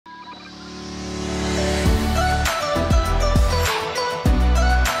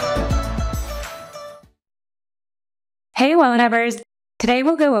Hey, Wallet Havers! Today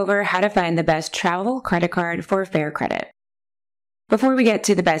we'll go over how to find the best travel credit card for fair credit. Before we get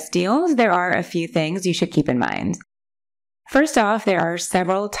to the best deals, there are a few things you should keep in mind. First off, there are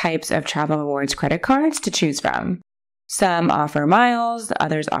several types of travel rewards credit cards to choose from. Some offer miles,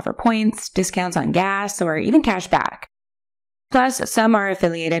 others offer points, discounts on gas, or even cash back. Plus, some are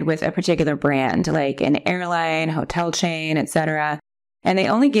affiliated with a particular brand, like an airline, hotel chain, etc., and they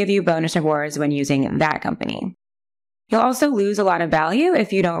only give you bonus rewards when using that company. You'll also lose a lot of value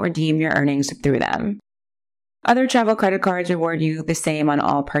if you don't redeem your earnings through them. Other travel credit cards reward you the same on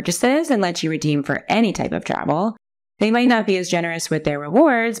all purchases and let you redeem for any type of travel. They might not be as generous with their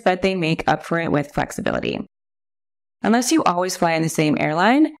rewards, but they make up for it with flexibility. Unless you always fly in the same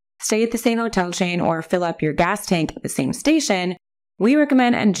airline, stay at the same hotel chain, or fill up your gas tank at the same station, we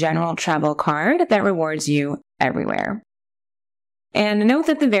recommend a general travel card that rewards you everywhere. And note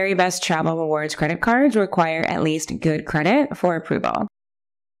that the very best travel rewards credit cards require at least good credit for approval.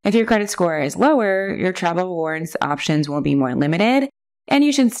 If your credit score is lower, your travel rewards options will be more limited, and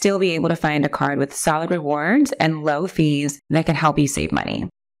you should still be able to find a card with solid rewards and low fees that can help you save money.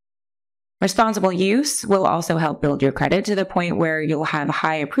 Responsible use will also help build your credit to the point where you'll have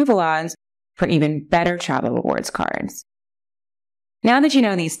high approval odds for even better travel rewards cards. Now that you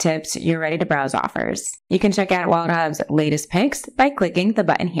know these tips, you're ready to browse offers. You can check out WalletHub's latest picks by clicking the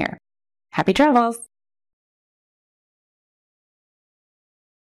button here. Happy travels!